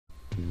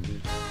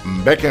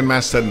Beck &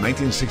 Masten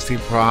 1960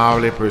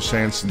 proudly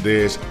presents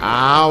this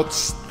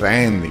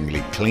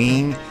outstandingly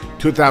clean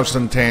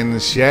 2010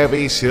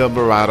 Chevy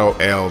Silverado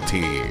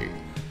LT.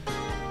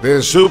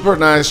 This super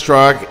nice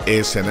truck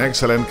is in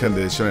excellent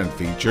condition and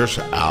features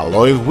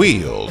alloy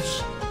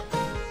wheels,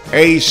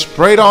 a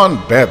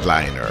sprayed-on bed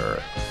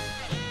liner,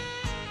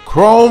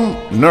 chrome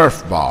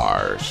Nerf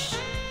bars.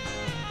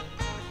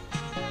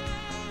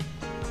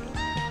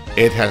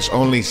 It has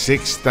only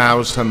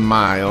 6,000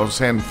 miles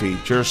and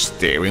features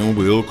steering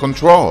wheel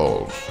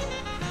controls,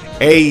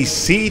 a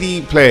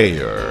CD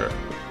player,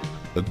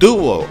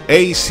 dual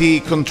AC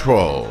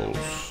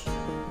controls,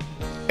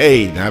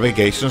 a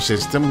navigation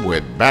system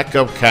with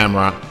backup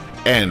camera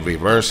and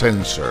reverse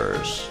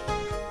sensors,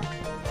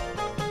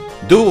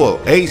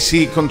 dual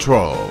AC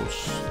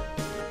controls,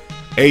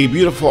 a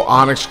beautiful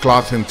onyx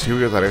cloth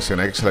interior that is in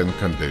excellent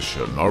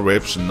condition, no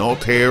rips, no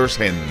tears,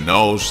 and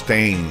no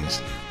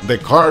stains. The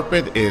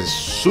carpet is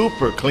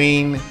super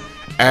clean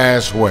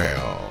as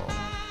well.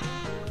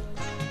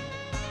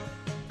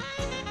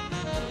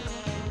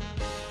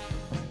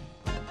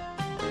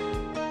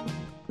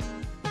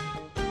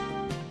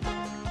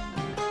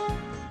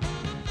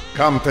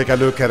 Come take a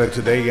look at it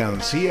today and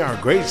see our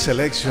great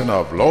selection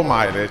of low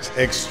mileage,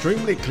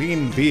 extremely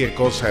clean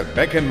vehicles at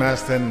Beck &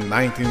 Masten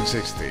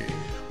 1960.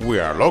 We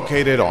are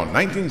located on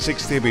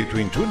 1960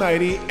 between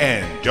 290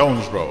 and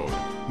Jones Road.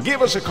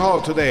 Give us a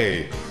call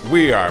today.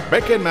 We are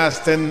Beck &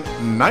 Masten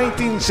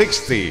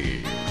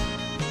 1960.